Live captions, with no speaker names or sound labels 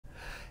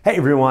Hey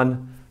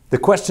everyone, the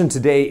question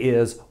today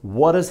is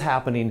what is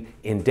happening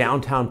in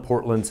downtown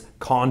Portland's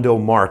condo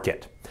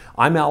market?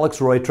 I'm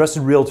Alex Roy,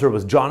 trusted realtor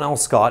with John L.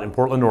 Scott in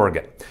Portland,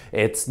 Oregon.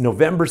 It's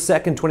November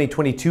 2nd,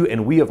 2022,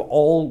 and we have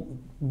all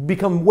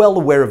become well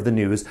aware of the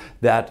news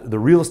that the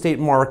real estate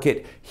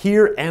market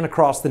here and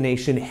across the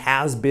nation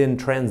has been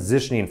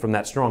transitioning from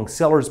that strong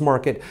seller's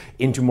market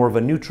into more of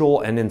a neutral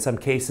and in some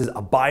cases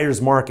a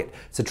buyer's market.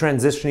 It's a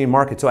transitioning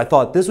market. So I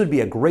thought this would be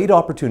a great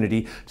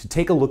opportunity to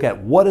take a look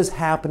at what is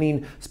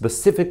happening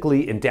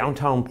specifically in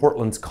downtown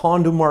Portland's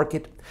condo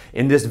market.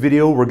 In this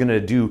video, we're going to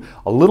do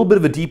a little bit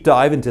of a deep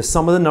dive into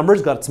some of the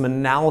numbers, got some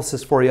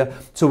analysis for you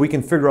so we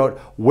can figure out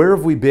where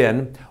have we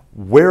been,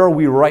 where are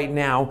we right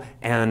now,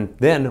 and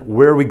then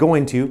where are we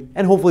going to?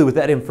 And hopefully with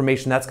that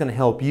information, that's going to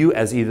help you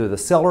as either the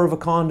seller of a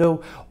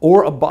condo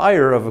or a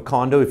buyer of a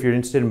condo, if you're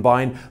interested in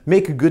buying,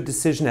 make a good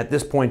decision at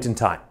this point in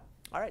time.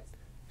 All right.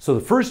 So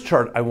the first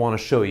chart I want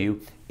to show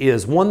you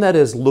is one that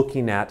is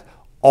looking at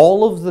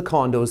all of the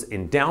condos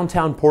in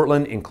downtown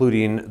Portland,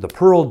 including the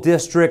Pearl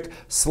District,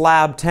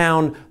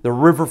 Slabtown, the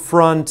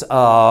Riverfront,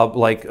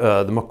 like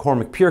the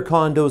McCormick Pier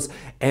condos,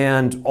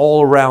 and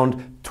all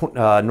around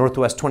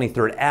Northwest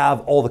 23rd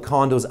Ave, all the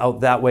condos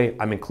out that way.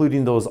 I'm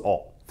including those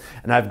all.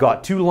 And I've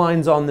got two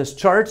lines on this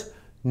chart: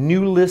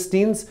 new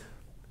listings,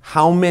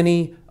 how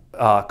many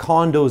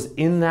condos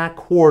in that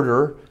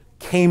quarter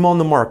came on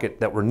the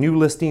market that were new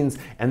listings,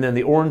 and then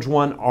the orange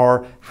one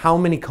are how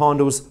many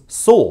condos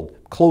sold,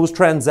 closed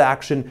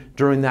transaction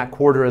during that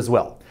quarter as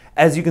well.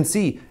 As you can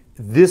see,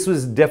 this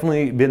has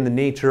definitely been the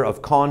nature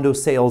of condo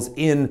sales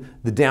in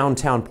the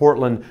downtown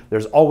Portland.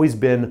 There's always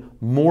been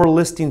more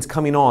listings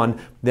coming on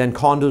than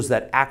condos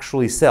that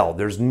actually sell.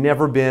 There's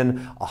never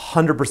been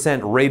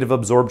 100% rate of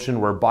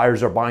absorption where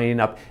buyers are buying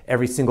up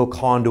every single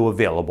condo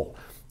available.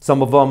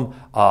 Some of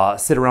them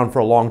sit around for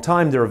a long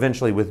time. They're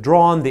eventually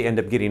withdrawn. They end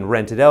up getting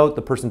rented out.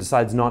 The person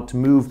decides not to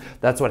move.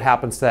 That's what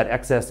happens to that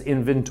excess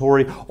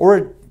inventory, or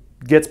it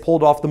gets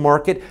pulled off the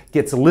market,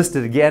 gets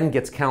listed again,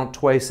 gets counted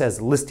twice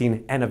as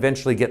listing, and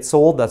eventually gets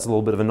sold. That's a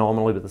little bit of an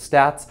anomaly with the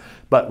stats,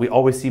 but we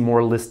always see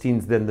more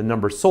listings than the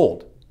number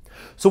sold.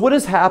 So what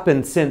has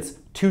happened since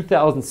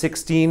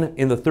 2016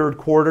 in the third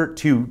quarter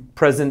to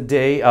present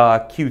day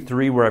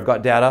Q3, where I've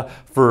got data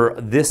for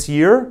this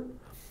year?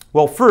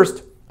 Well,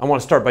 first, I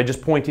want to start by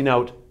just pointing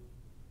out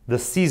the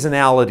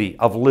seasonality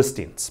of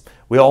listings.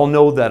 We all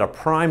know that a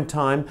prime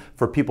time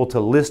for people to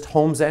list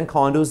homes and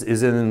condos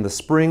is in the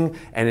spring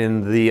and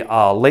in the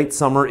late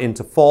summer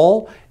into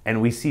fall,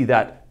 and we see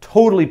that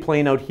totally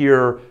playing out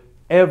here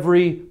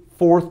every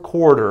fourth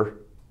quarter,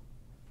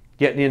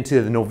 getting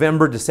into the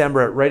November,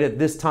 December, right at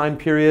this time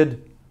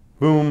period,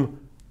 boom,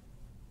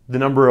 the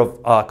number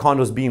of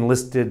condos being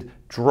listed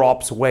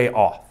drops way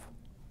off.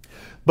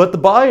 But the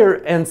buyer,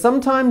 and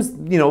sometimes,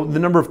 you know, the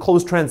number of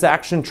closed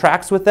transaction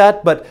tracks with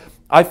that, but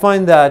I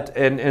find that,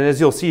 and as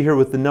you'll see here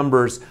with the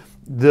numbers,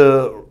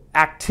 the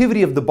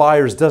activity of the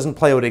buyers doesn't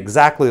play out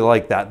exactly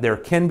like that. There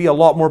can be a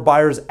lot more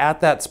buyers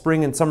at that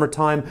spring and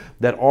summertime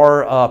that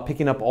are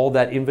picking up all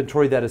that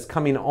inventory that is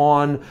coming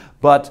on,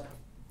 but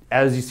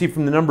as you see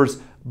from the numbers,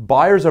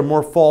 buyers are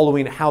more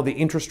following how the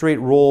interest rate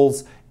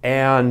rolls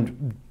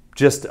and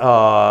just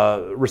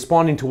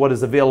responding to what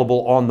is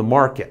available on the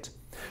market.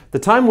 The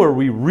time where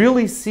we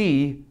really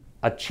see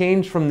a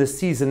change from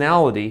this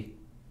seasonality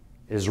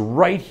is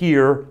right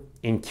here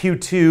in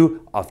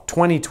Q2 of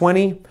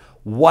 2020.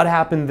 What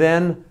happened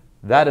then?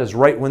 That is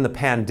right when the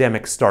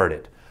pandemic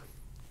started.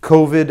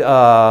 COVID,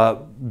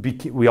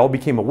 we all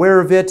became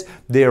aware of it.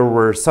 There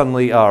were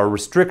suddenly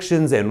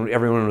restrictions and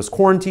everyone was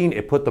quarantined.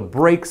 It put the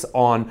brakes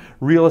on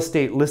real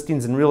estate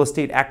listings and real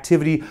estate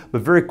activity,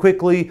 but very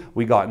quickly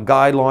we got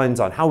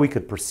guidelines on how we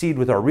could proceed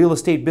with our real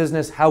estate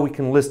business, how we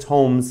can list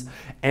homes,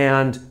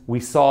 and we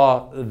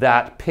saw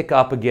that pick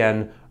up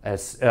again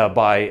as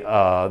by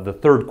the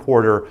third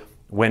quarter,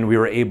 when we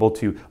were able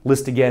to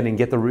list again and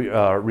get the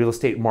real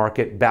estate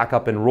market back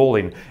up and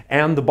rolling.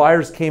 And the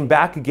buyers came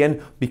back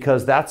again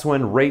because that's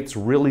when rates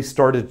really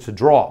started to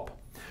drop.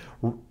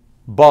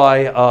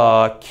 By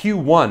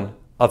Q1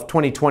 of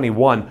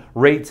 2021,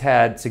 rates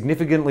had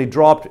significantly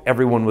dropped.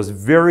 Everyone was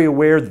very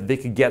aware that they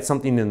could get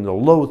something in the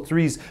low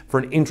threes for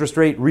an interest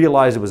rate,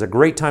 realized it was a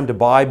great time to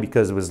buy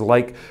because it was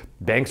like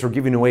banks were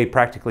giving away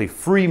practically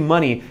free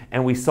money,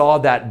 and we saw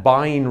that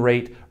buying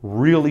rate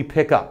really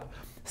pick up.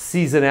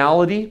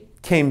 Seasonality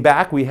came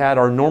back. We had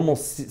our normal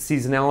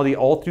seasonality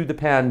all through the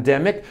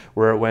pandemic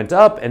where it went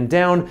up and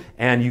down,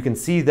 and you can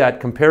see that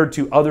compared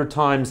to other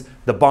times,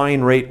 the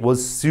buying rate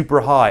was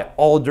super high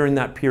all during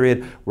that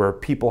period where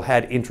people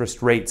had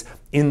interest rates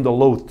in the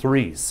low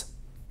threes.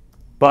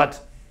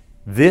 But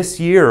this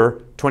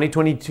year,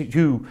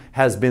 2022,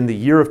 has been the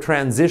year of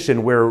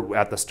transition where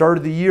at the start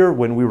of the year,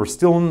 when we were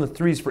still in the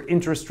threes for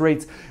interest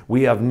rates,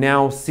 we have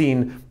now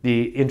seen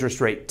the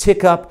interest rate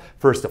tick up,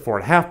 first to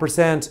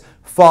 4.5%,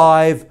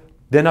 5%,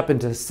 then up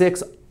into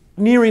 6%,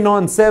 nearing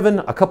on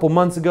 7% a couple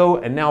months ago,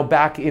 and now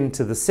back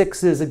into the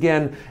 6s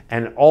again.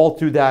 And all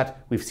through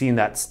that, we've seen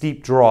that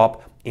steep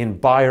drop in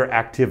buyer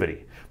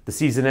activity. The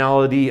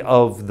seasonality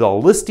of the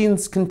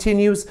listings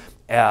continues,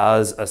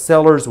 as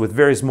sellers with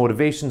various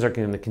motivations are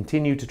going to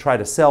continue to try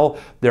to sell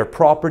their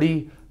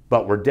property,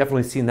 but we're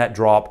definitely seeing that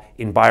drop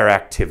in buyer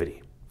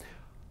activity.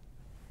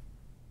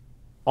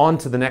 On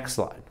to the next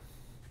slide.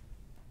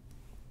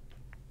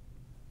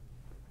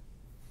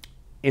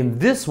 In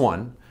this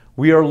one,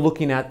 we are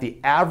looking at the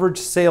average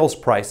sales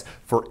price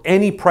for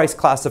any price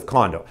class of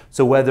condo.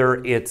 So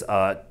whether it's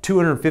a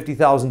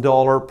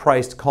 $250,000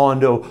 priced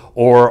condo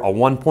or a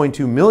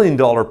 $1.2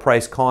 million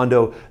priced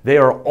condo, they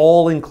are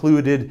all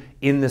included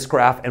in this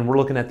graph, and we're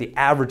looking at the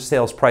average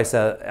sales price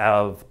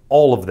of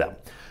all of them.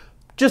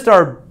 Just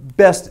our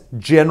best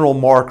general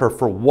marker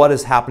for what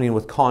is happening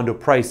with condo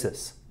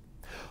prices.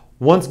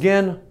 Once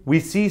again, we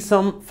see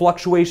some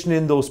fluctuation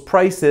in those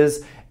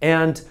prices,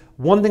 and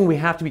one thing we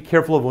have to be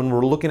careful of when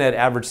we're looking at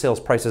average sales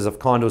prices of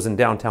condos in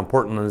downtown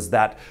Portland is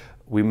that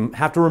we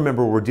have to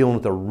remember we're dealing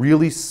with a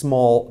really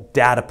small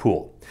data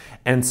pool.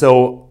 And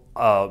so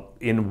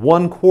in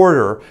one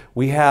quarter,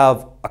 we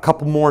have a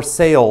couple more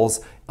sales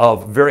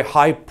of very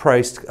high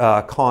priced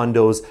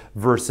condos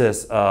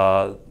versus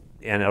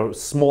and a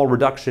small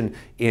reduction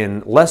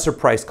in lesser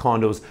priced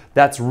condos.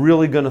 That's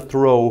really going to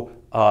throw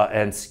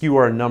and skew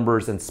our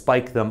numbers and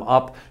spike them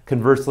up.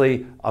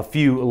 Conversely, a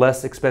few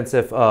less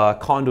expensive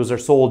condos are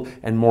sold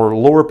and more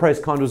lower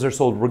priced condos are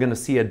sold, we're going to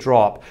see a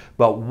drop.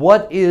 But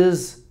what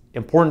is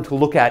important to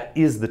look at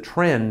is the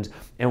trend,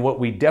 and what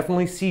we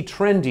definitely see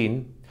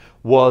trending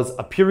was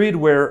a period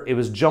where it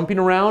was jumping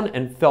around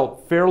and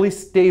felt fairly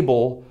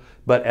stable,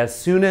 but as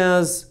soon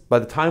as, by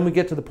the time we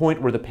get to the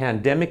point where the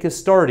pandemic is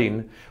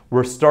starting,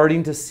 we're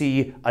starting to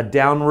see a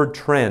downward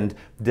trend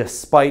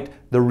despite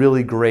the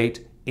really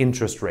great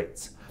interest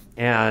rates.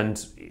 And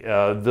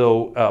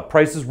though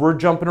prices were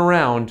jumping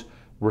around,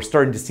 we're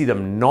starting to see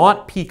them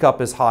not peak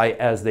up as high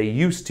as they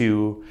used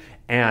to,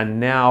 and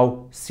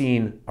now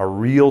seeing a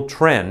real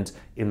trend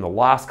in the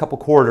last couple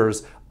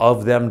quarters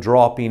of them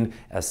dropping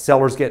as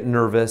sellers get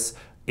nervous,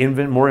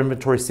 more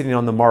inventory sitting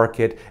on the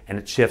market, and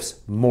it shifts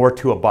more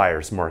to a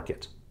buyer's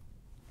market.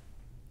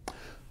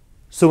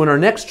 So in our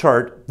next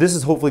chart, this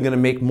is hopefully going to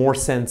make more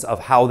sense of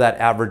how that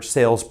average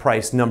sales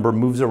price number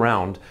moves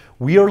around.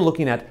 We are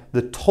looking at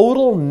the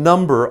total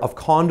number of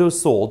condos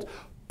sold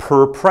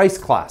per price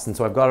class. And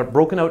so I've got it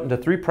broken out into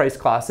three price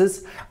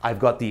classes. I've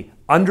got the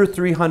under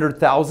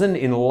 300,000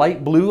 in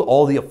light blue,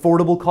 all the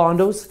affordable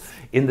condos.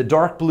 In the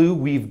dark blue,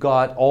 we've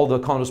got all the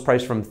condos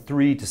priced from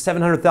 300,000 to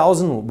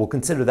 700,000. We'll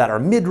consider that our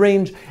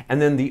mid-range.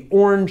 And then the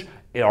orange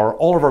are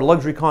all of our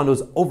luxury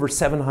condos over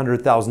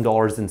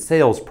 $700,000 in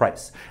sales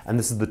price. And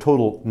this is the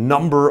total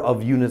number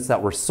of units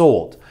that were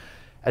sold.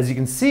 As you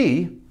can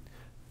see,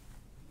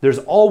 there's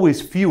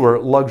always fewer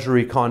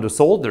luxury condos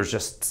sold. There's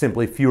just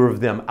simply fewer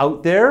of them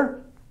out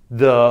there.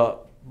 The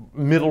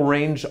middle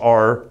range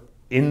are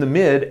in the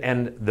mid,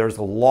 and there's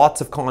lots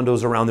of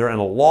condos around there, and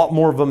a lot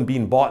more of them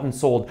being bought and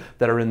sold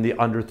that are in the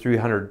under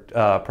 300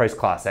 price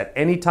class. At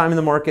any time in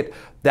the market,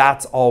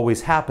 that's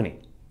always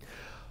happening.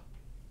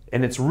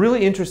 And it's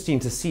really interesting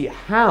to see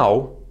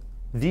how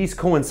these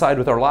coincide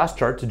with our last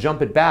chart. To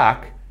jump it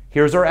back,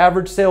 here's our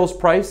average sales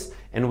price,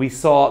 and we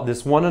saw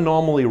this one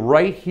anomaly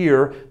right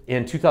here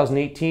in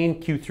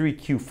 2018,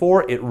 Q3,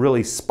 Q4. It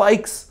really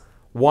spikes.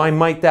 Why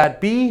might that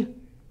be?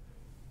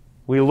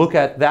 We look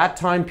at that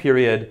time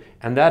period,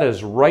 and that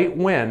is right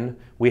when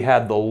we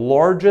had the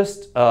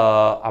largest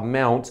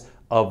amount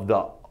of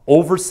the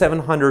over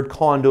 700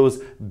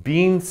 condos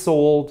being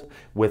sold,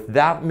 with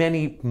that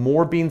many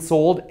more being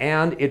sold,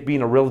 and it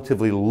being a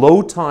relatively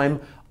low time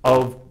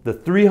of the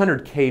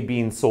 300K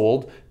being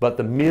sold, but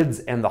the mids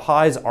and the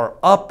highs are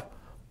up.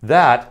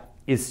 That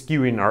is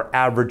skewing our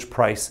average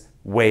price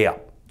way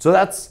up. So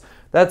that's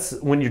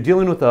when you're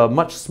dealing with a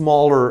much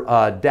smaller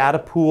data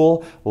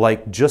pool,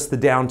 like just the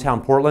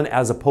downtown Portland,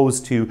 as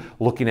opposed to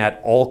looking at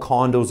all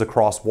condos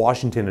across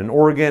Washington and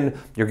Oregon.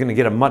 You're going to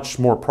get a much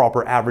more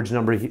proper average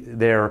number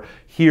there.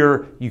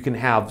 Here, you can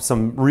have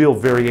some real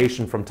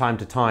variation from time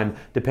to time,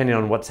 depending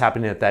on what's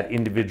happening at that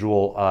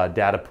individual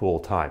data pool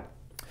time.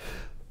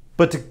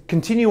 But to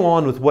continue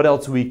on with what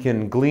else we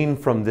can glean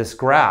from this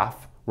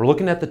graph, we're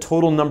looking at the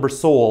total number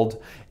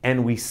sold,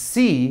 and we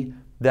see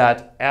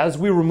that as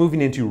we were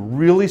moving into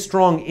really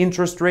strong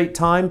interest rate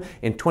time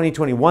in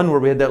 2021, where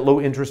we had that low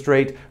interest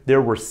rate,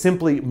 there were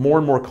simply more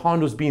and more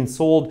condos being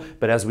sold.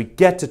 But as we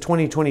get to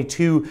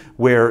 2022,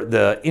 where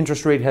the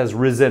interest rate has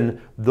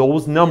risen,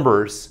 those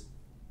numbers,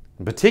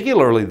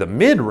 particularly the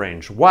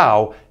mid-range,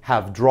 wow,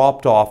 have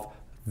dropped off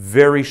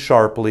very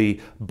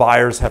sharply.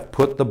 Buyers have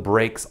put the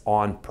brakes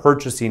on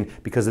purchasing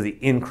because of the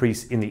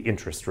increase in the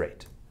interest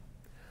rate.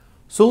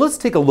 So let's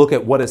take a look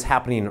at what is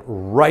happening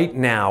right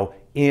now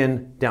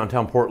in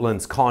downtown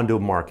Portland's condo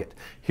market.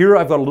 Here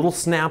I've got a little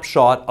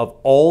snapshot of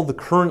all the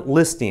current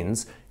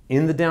listings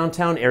in the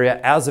downtown area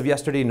as of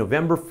yesterday,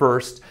 November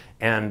 1st,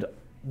 and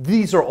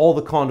these are all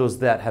the condos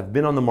that have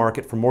been on the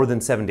market for more than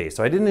 7 days.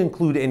 So I didn't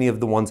include any of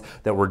the ones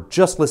that were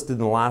just listed in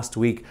the last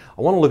week.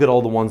 I want to look at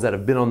all the ones that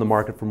have been on the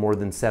market for more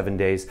than 7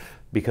 days,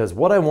 because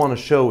what I want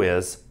to show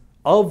is,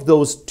 of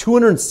those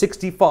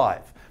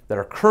 265 that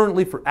are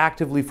currently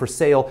actively for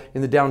sale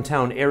in the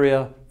downtown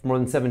area for more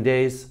than 7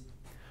 days,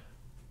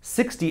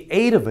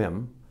 68 of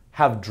them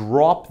have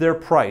dropped their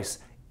price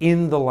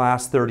in the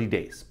last 30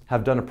 days,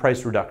 have done a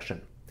price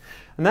reduction.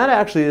 And that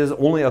actually is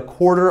only a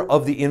quarter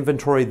of the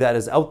inventory that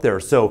is out there.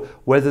 So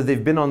whether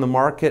they've been on the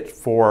market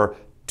for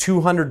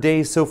 200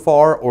 days so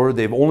far, or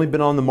they've only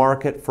been on the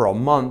market for a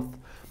month,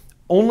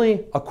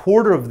 only a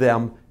quarter of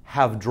them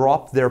have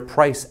dropped their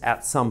price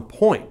at some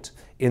point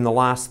in the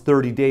last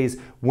 30 days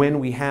when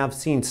we have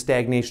seen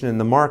stagnation in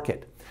the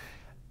market.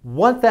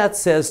 What that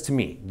says to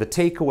me, the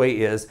takeaway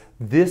is,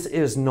 this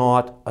is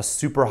not a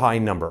super high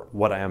number.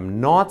 What I am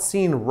not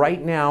seeing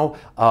right now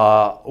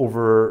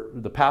over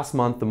the past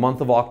month, the month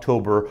of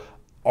October,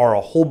 are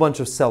a whole bunch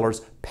of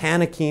sellers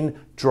panicking,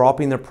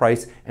 dropping their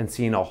price, and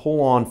seeing a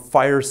whole-on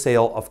fire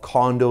sale of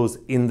condos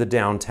in the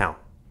downtown.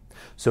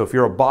 So if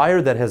you're a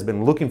buyer that has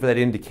been looking for that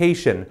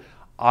indication,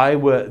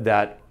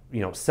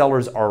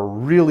 sellers are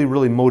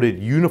really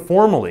motivated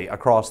uniformly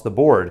across the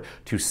board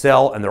to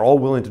sell, and they're all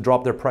willing to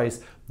drop their price.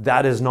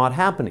 That is not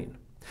happening.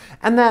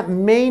 And that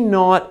may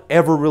not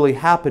ever really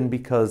happen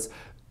because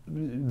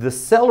the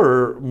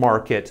seller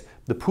market,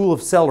 the pool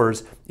of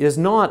sellers, is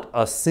not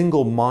a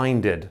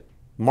single-minded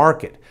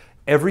market.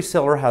 Every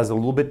seller has a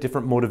little bit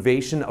different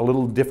motivation, a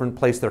little different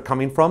place they're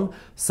coming from.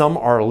 Some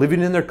are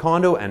living in their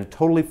condo and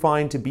totally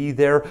fine to be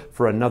there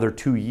for another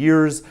 2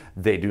 years.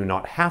 They do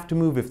not have to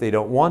move if they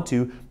don't want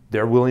to.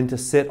 They're willing to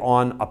sit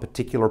on a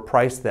particular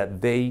price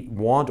that they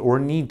want or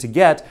need to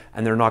get,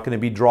 and they're not going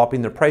to be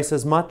dropping their price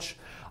as much.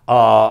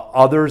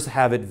 Others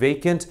have it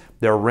vacant.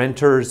 Their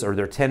renters or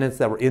their tenants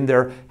that were in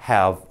there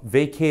have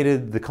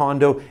vacated the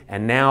condo,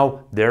 and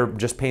now they're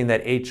just paying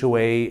that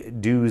HOA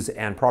dues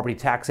and property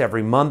tax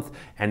every month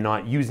and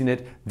not using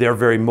it. They're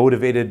very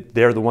motivated.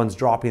 They're the ones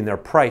dropping their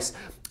price.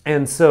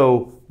 And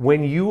so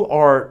when you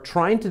are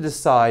trying to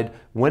decide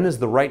when is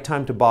the right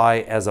time to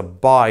buy as a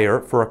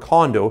buyer for a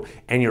condo,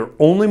 and your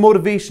only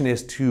motivation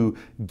is to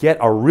get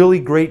a really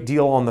great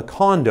deal on the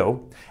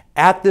condo,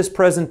 at this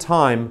present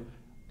time,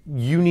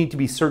 you need to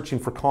be searching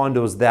for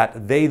condos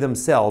that they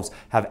themselves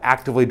have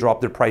actively dropped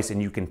their price,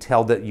 and you can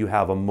tell that you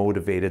have a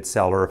motivated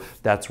seller.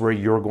 That's where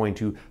you're going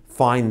to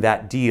find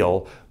that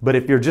deal. But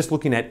if you're just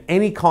looking at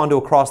any condo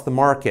across the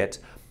market,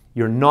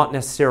 you're not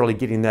necessarily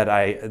getting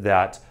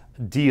that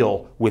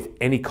deal with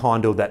any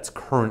condo that's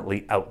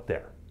currently out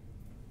there.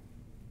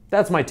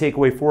 That's my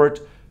takeaway for it.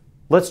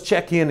 Let's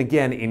check in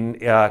again in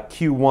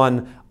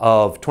Q1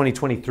 of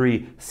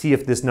 2023, see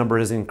if this number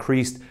has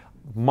increased.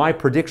 My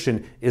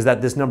prediction is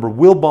that this number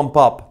will bump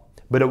up,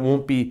 but it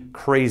won't be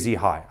crazy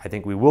high. I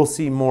think we will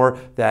see more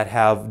that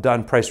have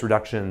done price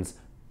reductions,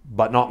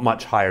 but not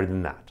much higher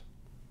than that.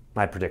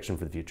 My prediction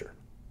for the future.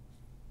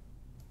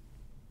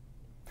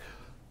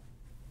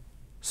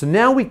 So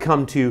now we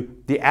come to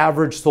the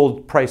average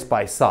sold price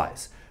by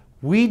size.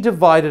 We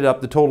divided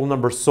up the total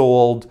number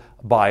sold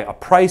by a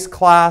price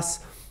class,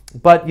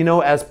 but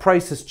as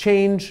prices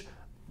change,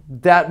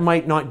 that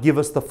might not give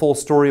us the full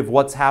story of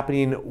what's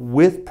happening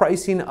with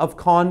pricing of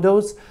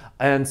condos.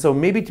 And so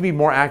maybe to be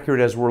more accurate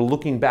as we're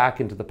looking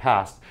back into the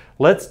past,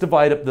 let's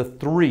divide up the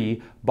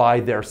three by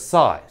their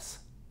size.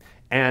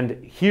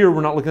 And here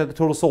we're not looking at the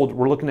total sold,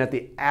 we're looking at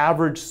the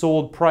average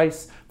sold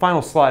price.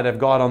 Final slide I've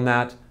got on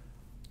that.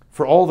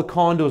 For all the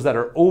condos that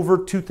are over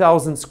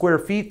 2,000 square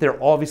feet,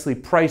 they're obviously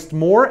priced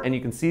more, and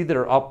you can see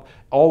they're up,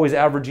 always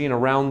averaging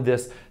around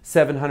this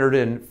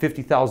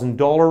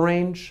 $750,000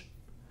 range.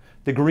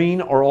 The green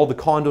are all the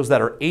condos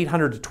that are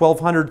 800 to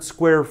 1,200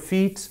 square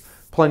feet.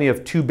 Plenty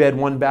of 2-bed,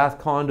 1-bath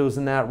condos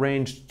in that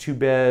range,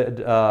 2-bed,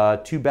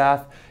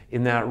 2-bath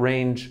in that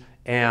range.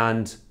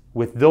 And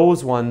with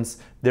those ones,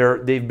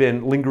 they've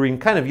been lingering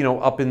kind of,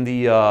 up in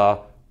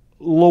the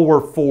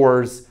lower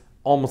fours,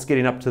 almost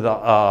getting up to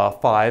the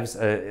fives,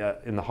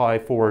 in the high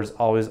fours,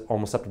 always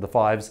almost up to the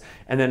fives.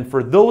 And then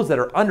for those that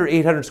are under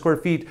 800 square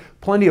feet,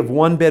 plenty of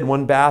 1-bed,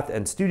 1-bath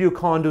and studio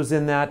condos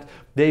in that.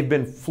 They've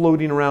been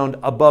floating around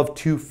above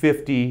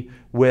 $250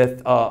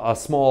 with a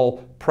small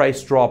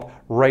price drop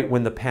right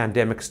when the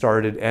pandemic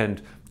started, and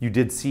you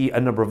did see a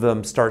number of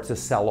them start to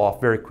sell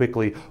off very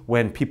quickly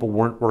when people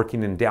weren't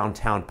working in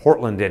downtown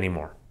Portland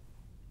anymore.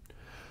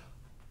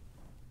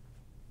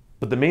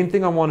 But the main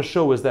thing I want to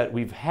show is that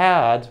we've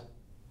had,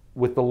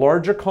 with the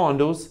larger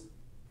condos,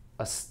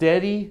 a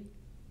steady,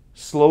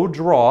 slow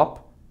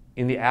drop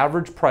in the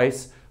average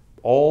price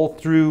all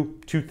through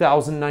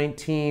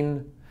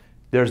 2019.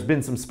 There's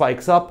been some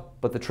spikes up,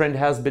 but the trend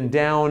has been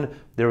down.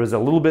 There was a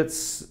little bit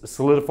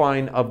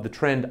solidifying of the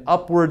trend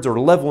upwards or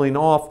leveling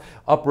off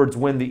upwards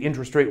when the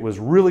interest rate was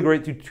really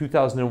great through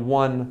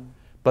 2001.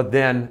 But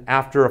then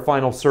after a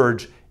final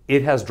surge,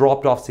 it has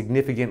dropped off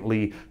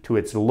significantly to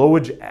its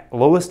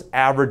lowest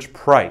average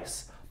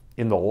price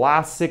in the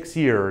last 6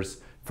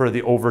 years for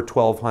the over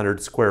 1,200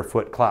 square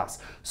foot class.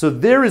 So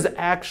there is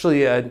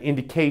actually an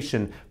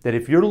indication that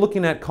if you're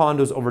looking at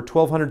condos over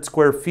 1,200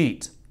 square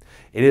feet,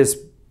 it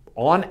is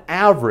on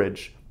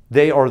average,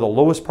 they are the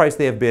lowest price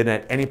they have been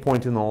at any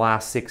point in the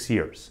last 6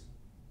 years.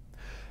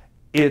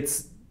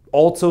 It's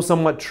also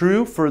somewhat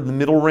true for the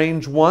middle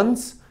range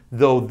ones,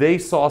 though they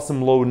saw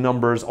some low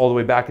numbers all the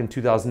way back in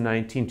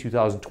 2019,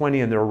 2020,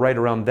 and they're right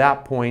around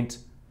that point.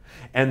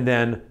 And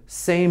then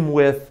same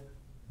with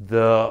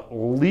the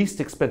least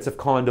expensive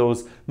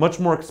condos, much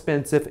more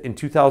expensive in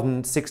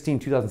 2016,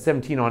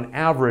 2017 on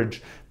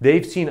average.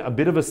 They've seen a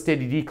bit of a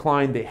steady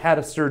decline. They had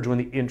a surge when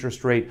the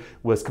interest rate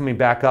was coming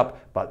back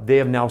up, but they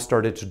have now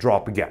started to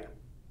drop again.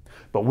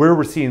 But where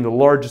we're seeing the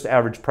largest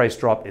average price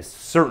drop is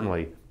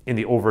certainly in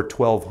the over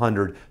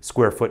 1,200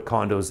 square foot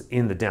condos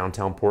in the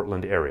downtown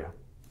Portland area.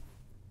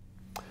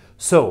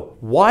 So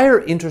why are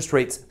interest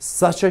rates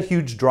such a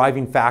huge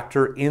driving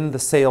factor in the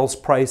sales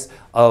price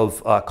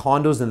of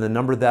condos and the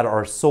number that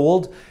are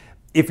sold?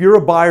 If you're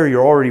a buyer,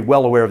 you're already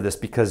well aware of this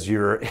because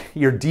you're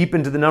deep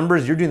into the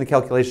numbers, you're doing the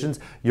calculations,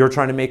 you're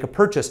trying to make a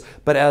purchase.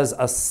 But as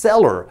a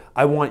seller,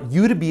 I want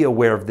you to be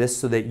aware of this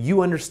so that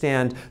you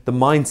understand the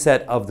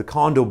mindset of the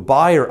condo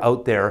buyer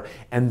out there.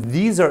 And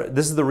this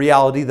is the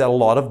reality that a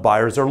lot of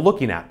buyers are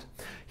looking at.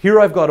 Here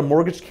I've got a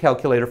mortgage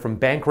calculator from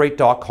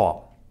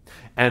bankrate.com.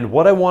 And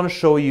what I want to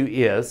show you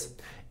is,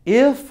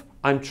 if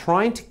I'm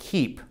trying to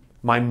keep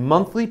my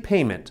monthly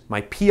payment,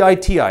 my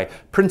PITI,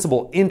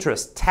 principal,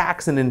 interest,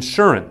 tax, and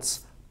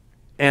insurance,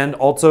 and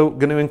also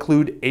going to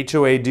include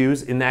HOA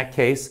dues in that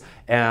case,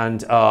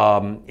 and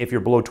if you're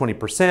below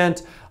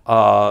 20%,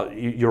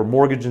 your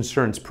mortgage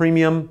insurance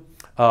premium,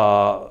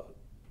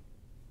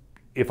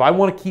 if I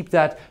want to keep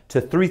that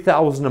to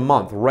 $3,000 a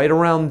month, right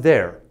around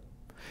there,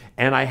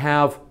 and I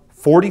have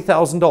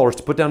 $40,000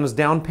 to put down as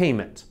down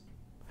payment,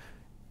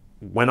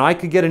 when I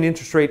could get an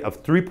interest rate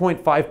of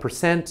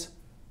 3.5%,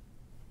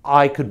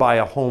 I could buy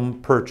a home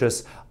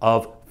purchase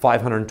of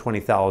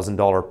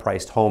 $520,000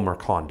 priced home or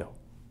condo.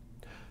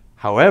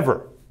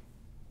 However,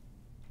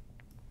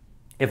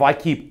 if I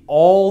keep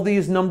all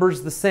these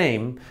numbers the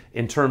same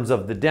in terms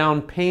of the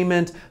down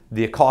payment,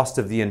 the cost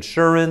of the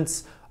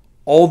insurance,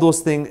 all those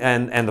things,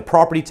 and the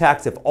property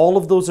tax, if all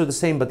of those are the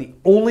same, but the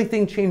only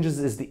thing changes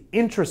is the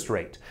interest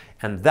rate,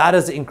 and that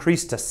has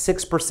increased to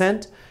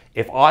 6%,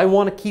 if I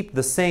want to keep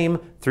the same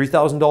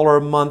 $3,000 a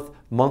month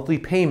monthly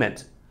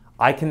payment,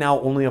 I can now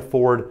only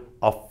afford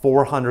a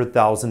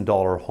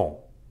 $400,000 home.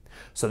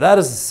 So that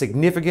is a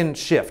significant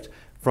shift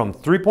from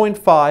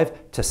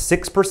 3.5 to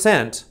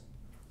 6%.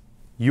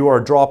 You are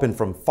dropping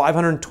from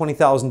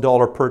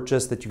 $520,000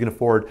 purchase that you can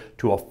afford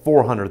to a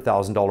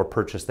 $400,000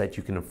 purchase that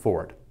you can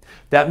afford.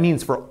 That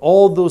means for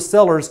all those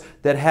sellers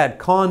that had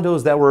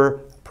condos that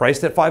were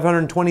priced at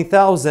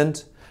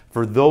 $520,000,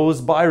 for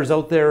those buyers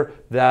out there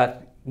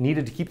that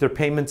needed to keep their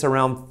payments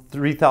around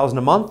 $3,000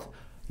 a month,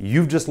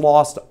 you've just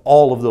lost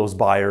all of those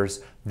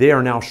buyers. They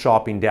are now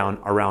shopping down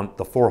around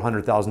the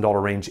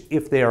 $400,000 range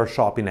if they are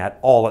shopping at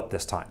all at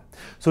this time.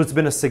 So it's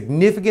been a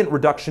significant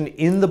reduction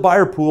in the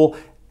buyer pool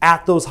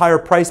at those higher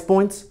price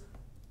points,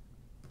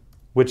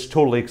 which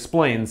totally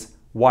explains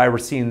why we're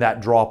seeing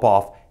that drop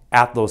off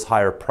at those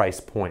higher price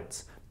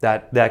points.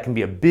 That can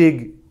be a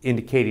big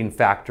indicating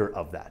factor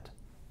of that.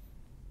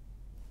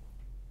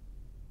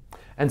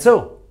 And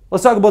so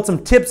let's talk about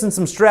some tips and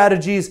some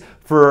strategies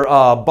for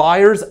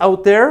buyers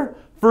out there.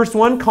 First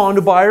one,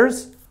 condo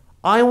buyers.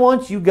 I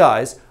want you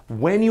guys,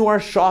 when you are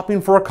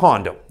shopping for a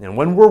condo and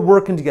when we're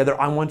working together,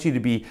 I want you to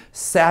be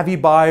savvy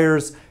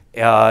buyers.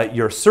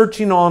 You're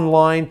searching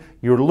online,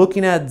 you're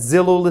looking at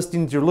Zillow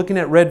listings, you're looking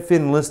at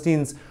Redfin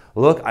listings.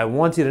 Look, I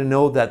want you to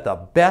know that the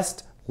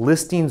best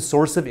listing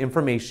source of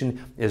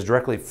information is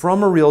directly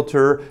from a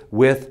realtor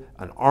with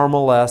an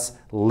RMLS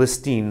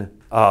listing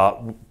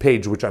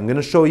page, which I'm going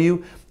to show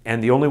you.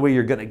 And the only way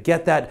you're going to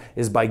get that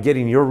is by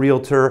getting your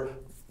realtor.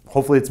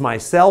 Hopefully it's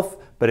myself,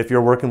 but if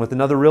you're working with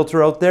another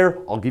realtor out there,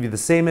 I'll give you the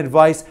same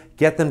advice.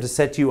 Get them to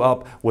set you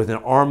up with an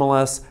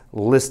RMLS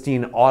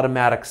listing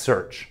automatic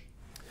search.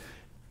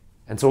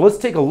 And so let's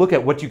take a look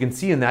at what you can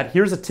see in that.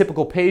 Here's a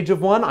typical page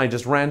of one. I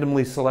just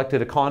randomly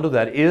selected a condo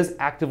that is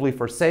actively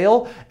for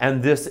sale,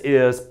 and this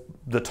is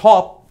the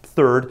top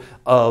third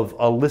of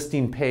a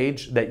listing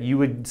page that you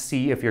would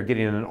see if you're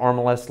getting an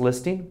RMLS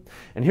listing.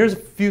 And here's a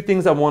few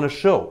things I want to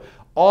show.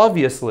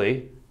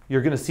 Obviously,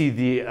 you're going to see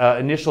the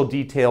initial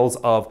details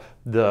of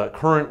the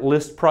current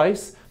list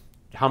price,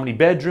 how many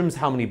bedrooms,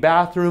 how many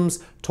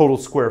bathrooms, total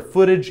square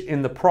footage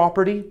in the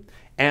property,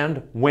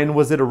 and when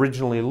was it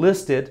originally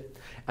listed.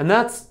 And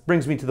that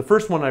brings me to the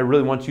first one I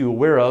really want you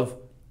aware of,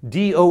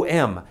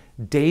 DOM,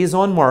 days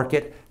on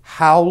market.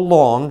 How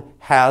long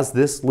has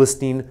this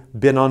listing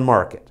been on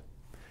market?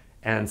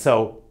 And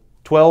so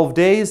 12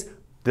 days,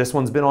 this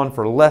one's been on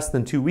for less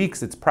than 2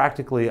 weeks. It's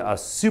practically a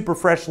super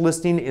fresh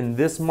listing in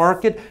this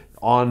market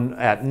on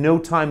at no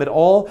time at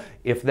all.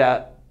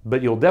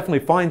 But you'll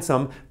definitely find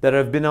some that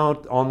have been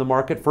out on the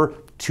market for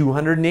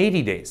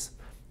 280 days.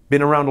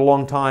 Been around a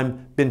long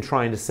time, been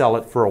trying to sell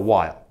it for a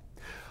while.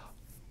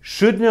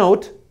 Should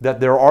note that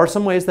there are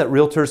some ways that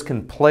realtors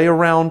can play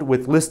around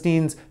with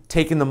listings,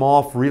 taking them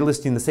off,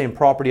 relisting the same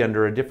property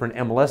under a different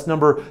MLS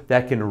number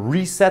that can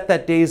reset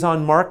that days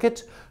on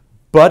market.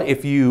 But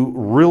if you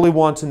really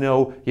want to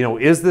know,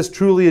 is this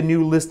truly a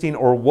new listing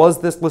or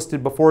was this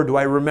listed before? Do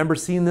I remember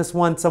seeing this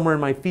one somewhere in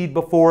my feed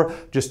before?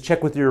 Just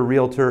check with your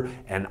realtor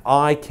and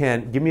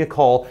give me a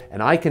call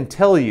and I can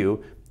tell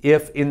you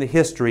if in the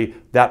history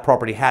that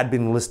property had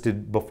been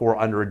listed before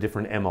under a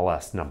different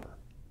MLS number.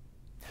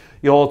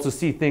 You'll also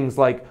see things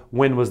like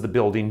when was the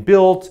building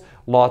built,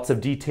 lots of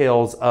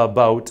details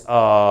about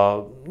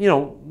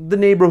the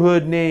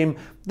neighborhood name.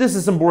 This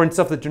is some boring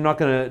stuff that you're not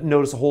going to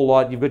notice a whole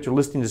lot. You've got your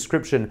listing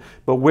description,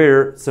 but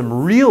where some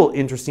real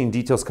interesting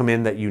details come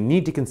in that you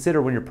need to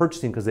consider when you're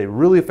purchasing because they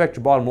really affect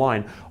your bottom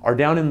line are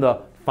down in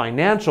the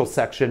financial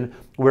section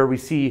where we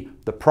see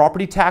the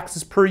property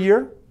taxes per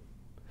year.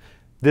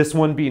 This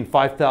one being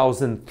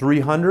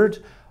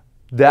 $5,300.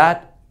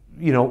 That,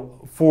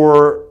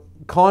 for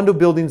condo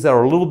buildings that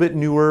are a little bit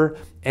newer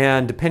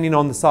and depending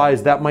on the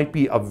size, that might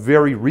be a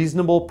very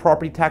reasonable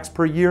property tax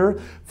per year.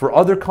 For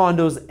other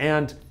condos,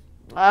 and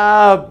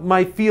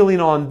my feeling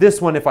on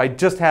this one, if I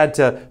just had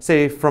to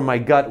say from my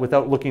gut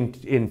without looking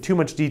in too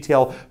much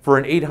detail, for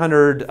an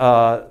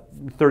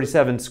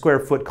 837 square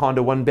foot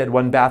condo, 1 bed,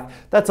 1 bath,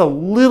 that's a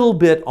little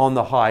bit on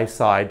the high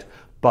side,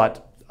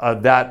 but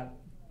that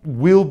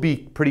will be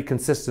pretty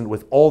consistent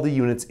with all the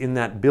units in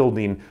that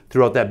building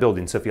throughout that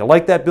building. So if you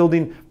like that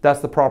building, that's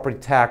the property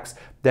tax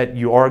that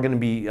you are going to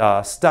be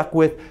stuck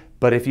with.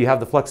 But if you have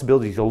the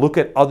flexibility to look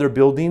at other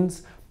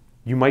buildings,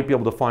 you might be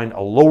able to find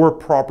a lower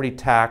property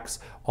tax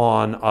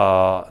on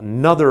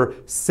another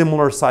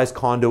similar size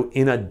condo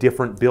in a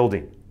different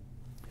building.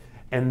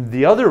 And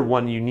the other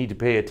one you need to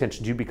pay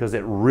attention to, because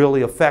it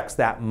really affects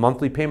that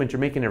monthly payment you're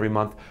making every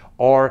month,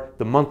 are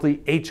the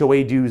monthly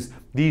HOA dues,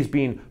 these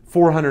being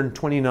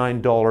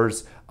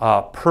 $429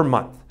 per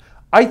month.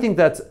 I think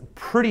that's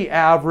pretty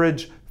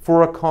average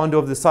for a condo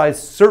of this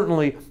size,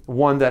 certainly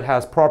one that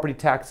has property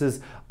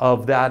taxes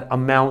of that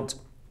amount.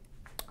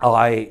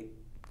 I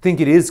think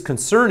it is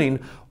concerning,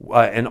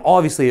 and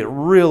obviously it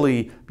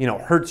really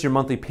hurts your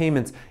monthly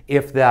payments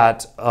if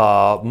that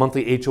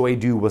monthly HOA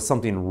due was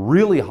something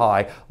really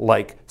high,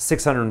 like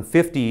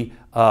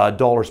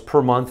 $650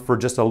 per month for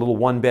just a little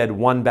 1 bed,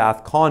 1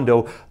 bath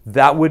condo.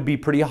 That would be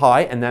pretty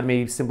high, and that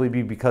may simply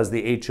be because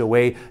the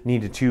HOA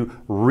needed to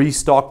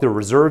restock their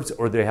reserves,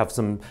 or they have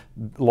some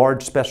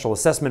large special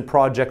assessment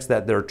projects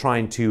that they're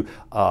trying to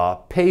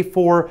pay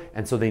for,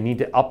 and so they need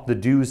to up the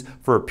dues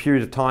for a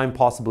period of time,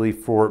 possibly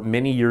for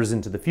many years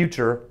into the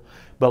future.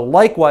 But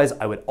likewise,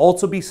 I would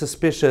also be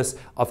suspicious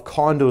of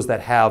condos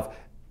that have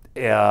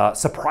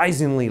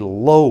surprisingly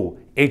low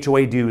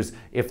HOA dues.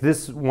 If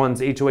this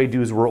one's HOA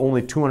dues were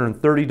only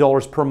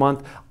 $230 per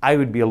month, I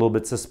would be a little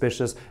bit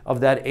suspicious of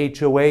that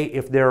HOA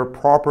if they're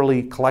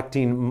properly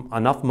collecting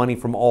enough money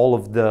from all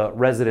of the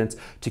residents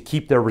to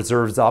keep their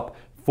reserves up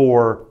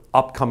for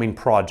upcoming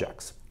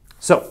projects.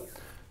 So,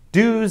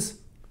 dues,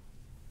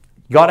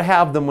 you got to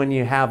have them when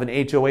you have an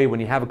HOA,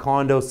 when you have a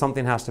condo.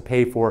 Something has to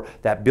pay for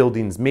that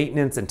building's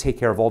maintenance and take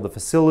care of all the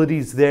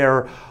facilities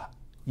there.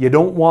 You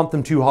don't want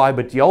them too high,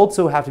 but you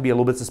also have to be a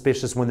little bit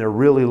suspicious when they're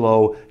really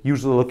low,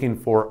 usually looking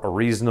for a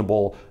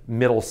reasonable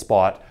middle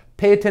spot.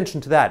 Pay attention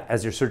to that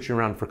as you're searching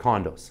around for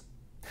condos.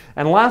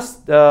 And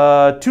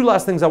two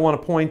last things I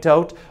want to point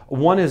out.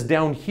 One is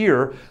down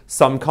here.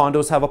 Some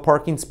condos have a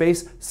parking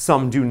space,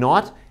 some do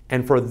not.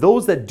 And for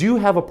those that do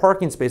have a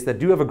parking space, that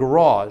do have a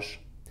garage,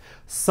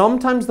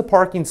 sometimes the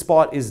parking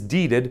spot is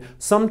deeded,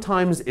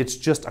 sometimes it's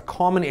just a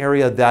common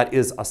area that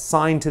is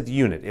assigned to the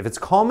unit. If it's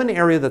a common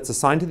area that's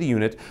assigned to the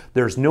unit,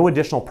 there's no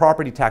additional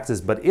property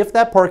taxes, but if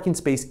that parking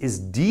space is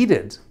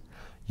deeded,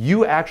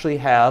 you actually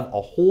have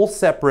a whole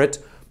separate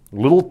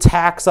little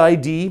tax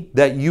ID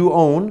that you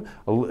own.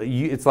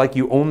 It's like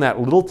you own that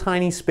little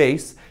tiny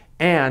space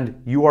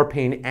and you are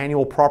paying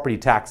annual property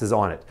taxes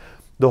on it.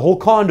 The whole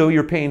condo,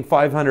 you're paying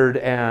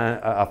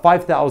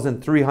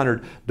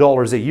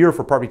 $5,300 a year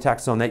for property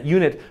taxes on that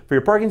unit. For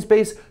your parking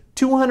space,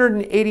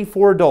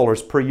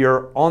 $284 per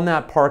year on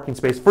that parking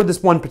space for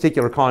this one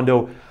particular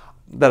condo.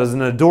 That is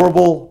an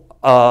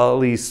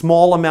adorably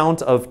small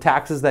amount of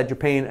taxes that you're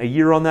paying a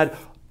year on that,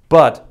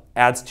 but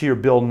adds to your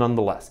bill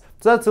nonetheless.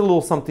 So that's a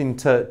little something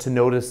to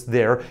notice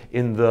there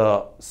in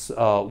the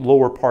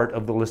lower part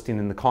of the listing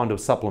in the condo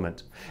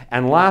supplement.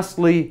 And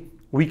lastly,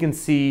 we can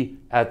see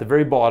at the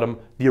very bottom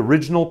the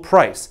original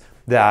price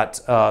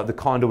that the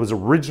condo was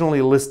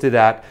originally listed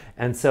at.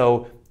 And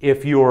so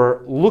if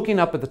you're looking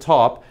up at the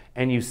top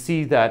and you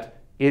see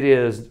that it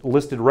is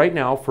listed right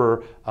now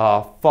for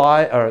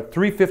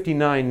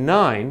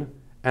 $359,900,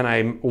 and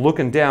I'm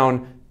looking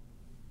down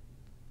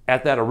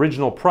at that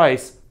original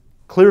price,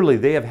 clearly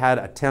they have had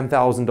a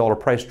 $10,000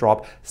 price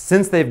drop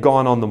since they've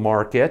gone on the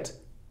market.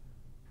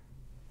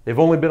 They've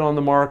only been on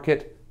the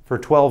market for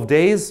 12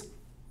 days.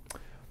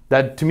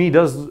 That to me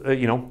does,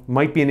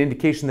 might be an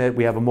indication that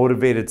we have a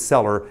motivated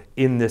seller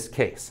in this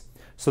case.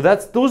 So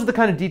those are the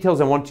kind of details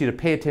I want you to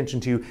pay attention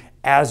to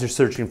as you're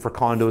searching for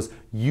condos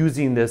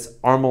using this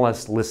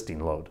MLS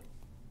listing load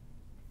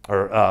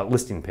or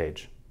listing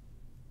page.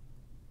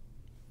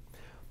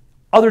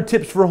 Other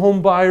tips for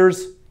home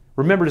buyers: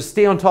 remember to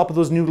stay on top of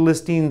those new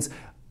listings.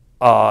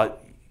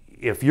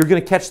 If you're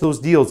going to catch those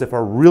deals, if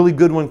a really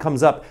good one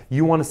comes up,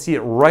 you want to see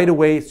it right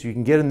away so you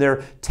can get in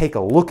there, take a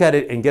look at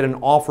it, and get an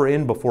offer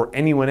in before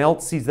anyone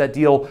else sees that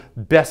deal.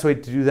 Best way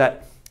to do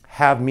that,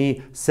 have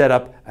me set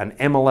up an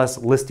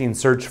MLS listing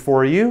search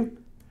for you.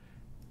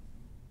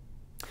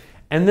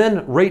 And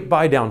then rate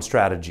buy down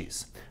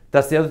strategies.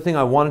 That's the other thing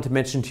I wanted to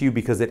mention to you,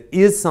 because it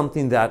is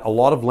something that a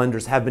lot of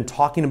lenders have been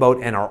talking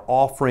about and are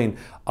offering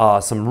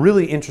some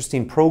really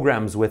interesting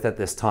programs with at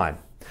this time.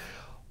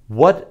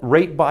 What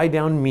rate buy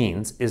down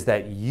means is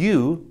that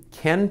you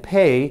can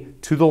pay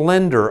to the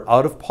lender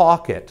out of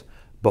pocket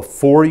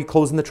before you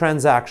close in the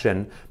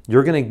transaction.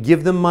 You're going to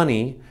give them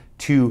money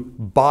to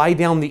buy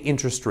down the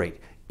interest rate,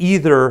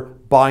 either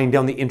buying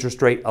down the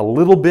interest rate a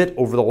little bit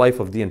over the life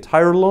of the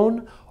entire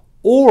loan,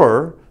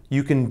 or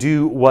you can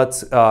do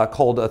what's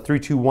called a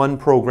 3-2-1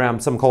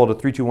 program. Some call it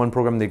a 3-2-1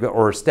 program,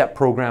 or a step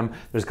program.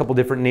 There's a couple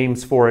different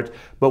names for it,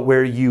 but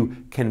where you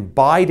can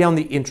buy down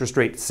the interest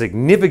rate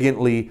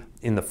significantly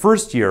in the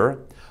first year,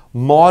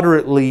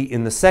 moderately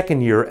in the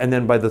second year, and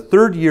then by the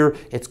third year,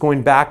 it's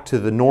going back to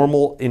the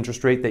normal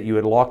interest rate that you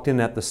had locked in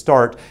at the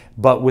start,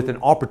 but with an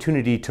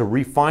opportunity to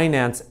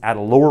refinance at a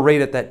lower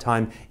rate at that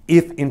time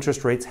if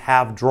interest rates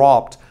have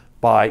dropped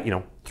by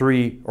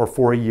 3 or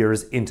 4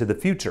 years into the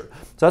future.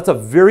 So that's a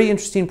very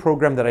interesting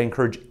program that I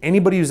encourage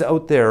anybody who's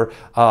out there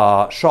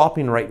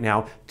shopping right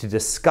now to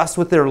discuss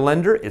with their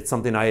lender. It's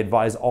something I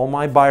advise all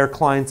my buyer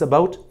clients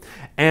about,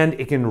 and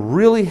it can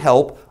really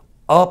help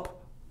up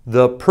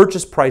the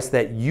purchase price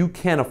that you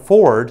can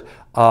afford,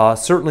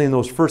 certainly in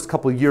those first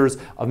couple of years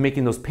of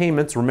making those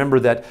payments. Remember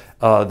that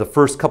the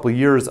first couple of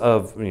years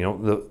of,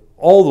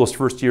 all those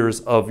first years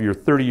of your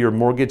 30-year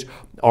mortgage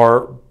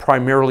are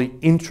primarily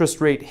interest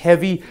rate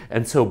heavy,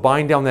 and so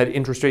buying down that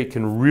interest rate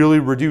can really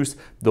reduce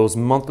those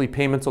monthly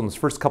payments on those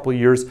first couple of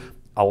years,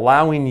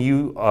 allowing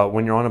you,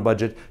 when you're on a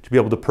budget, to be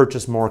able to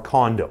purchase more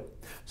condo.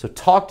 So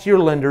talk to your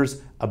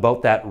lenders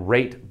about that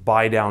rate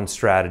buy down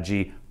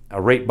strategy. A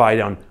rate buy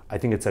down, I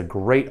think it's a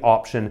great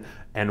option.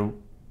 And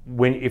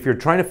if you're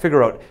trying to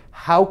figure out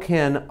how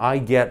can I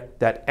get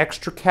that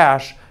extra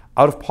cash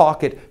out of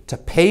pocket to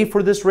pay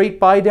for this rate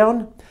buy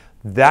down,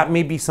 that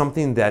may be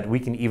something that we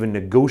can even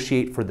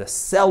negotiate for the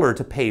seller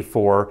to pay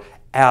for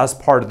as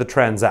part of the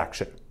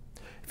transaction.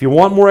 If you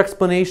want more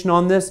explanation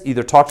on this,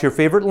 either talk to your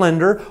favorite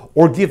lender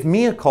or give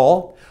me a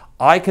call.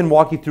 I can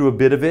walk you through a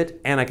bit of it,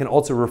 and I can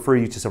also refer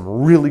you to some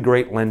really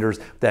great lenders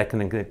that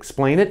can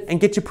explain it and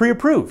get you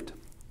pre-approved.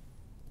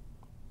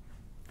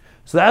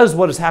 So that is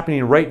what is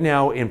happening right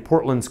now in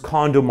Portland's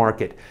condo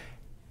market.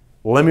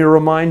 Let me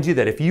remind you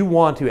that if you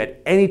want to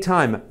at any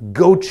time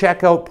go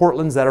check out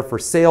Portland's that are for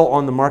sale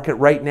on the market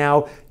right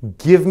now,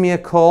 give me a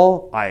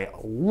call. I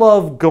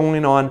love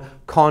going on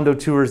condo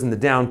tours in the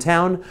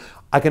downtown.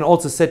 I can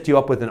also set you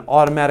up with an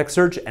automatic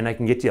search, and I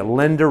can get you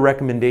lender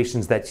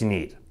recommendations that you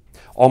need.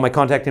 All my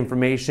contact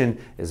information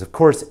is, of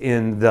course,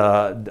 in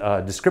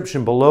the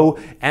description below,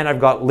 and I've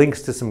got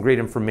links to some great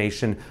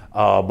information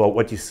about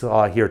what you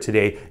saw here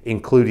today,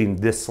 including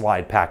this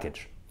slide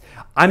package.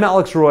 I'm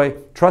Alex Roy,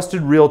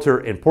 trusted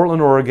realtor in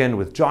Portland, Oregon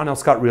with John L.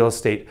 Scott Real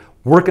Estate,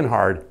 working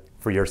hard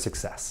for your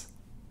success.